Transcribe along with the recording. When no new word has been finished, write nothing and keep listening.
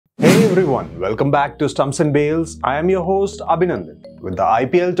everyone, welcome back to Stumps and Bales. I am your host Abhinandan. With the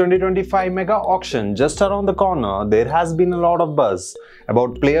IPL 2025 mega auction just around the corner, there has been a lot of buzz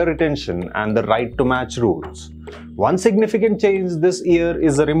about player retention and the right to match rules. One significant change this year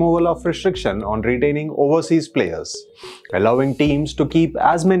is the removal of restriction on retaining overseas players, allowing teams to keep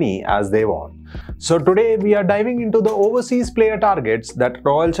as many as they want. So today we are diving into the overseas player targets that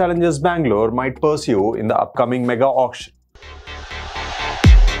Royal Challengers Bangalore might pursue in the upcoming mega auction.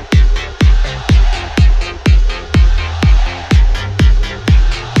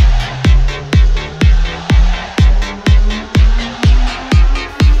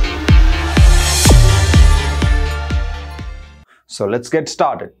 So let's get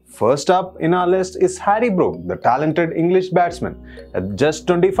started. First up in our list is Harry Brook, the talented English batsman. At just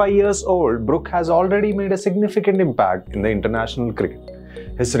 25 years old, Brook has already made a significant impact in the international cricket.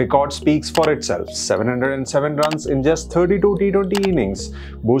 His record speaks for itself, 707 runs in just 32 T20 innings,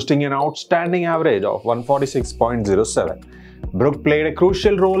 boasting an outstanding average of 146.07. Brook played a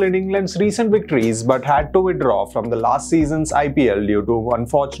crucial role in England's recent victories but had to withdraw from the last season's IPL due to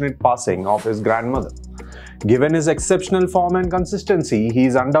unfortunate passing of his grandmother. Given his exceptional form and consistency, he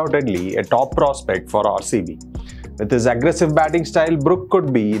is undoubtedly a top prospect for RCB. With his aggressive batting style, Brook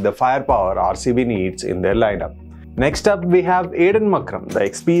could be the firepower RCB needs in their lineup. Next up, we have Aiden Markram, the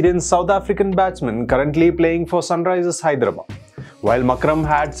experienced South African batsman currently playing for Sunrisers Hyderabad. While Markram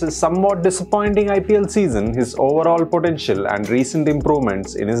had a somewhat disappointing IPL season, his overall potential and recent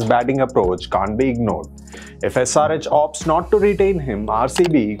improvements in his batting approach can't be ignored. If SRH opts not to retain him,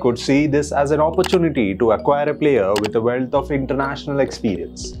 RCB could see this as an opportunity to acquire a player with a wealth of international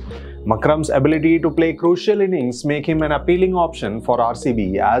experience. Markram's ability to play crucial innings make him an appealing option for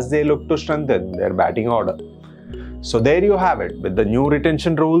RCB as they look to strengthen their batting order. So there you have it. With the new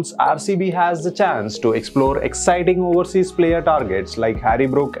retention rules, RCB has the chance to explore exciting overseas player targets like Harry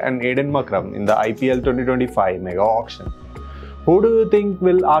Brook and Aiden Markram in the IPL 2025 mega auction. Who do you think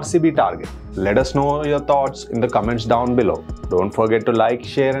will RCB target? Let us know your thoughts in the comments down below. Don't forget to like,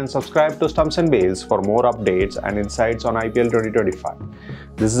 share and subscribe to Stumps and Bales for more updates and insights on IPL 2025.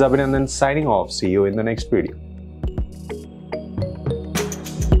 This is Abhinandan signing off. See you in the next video.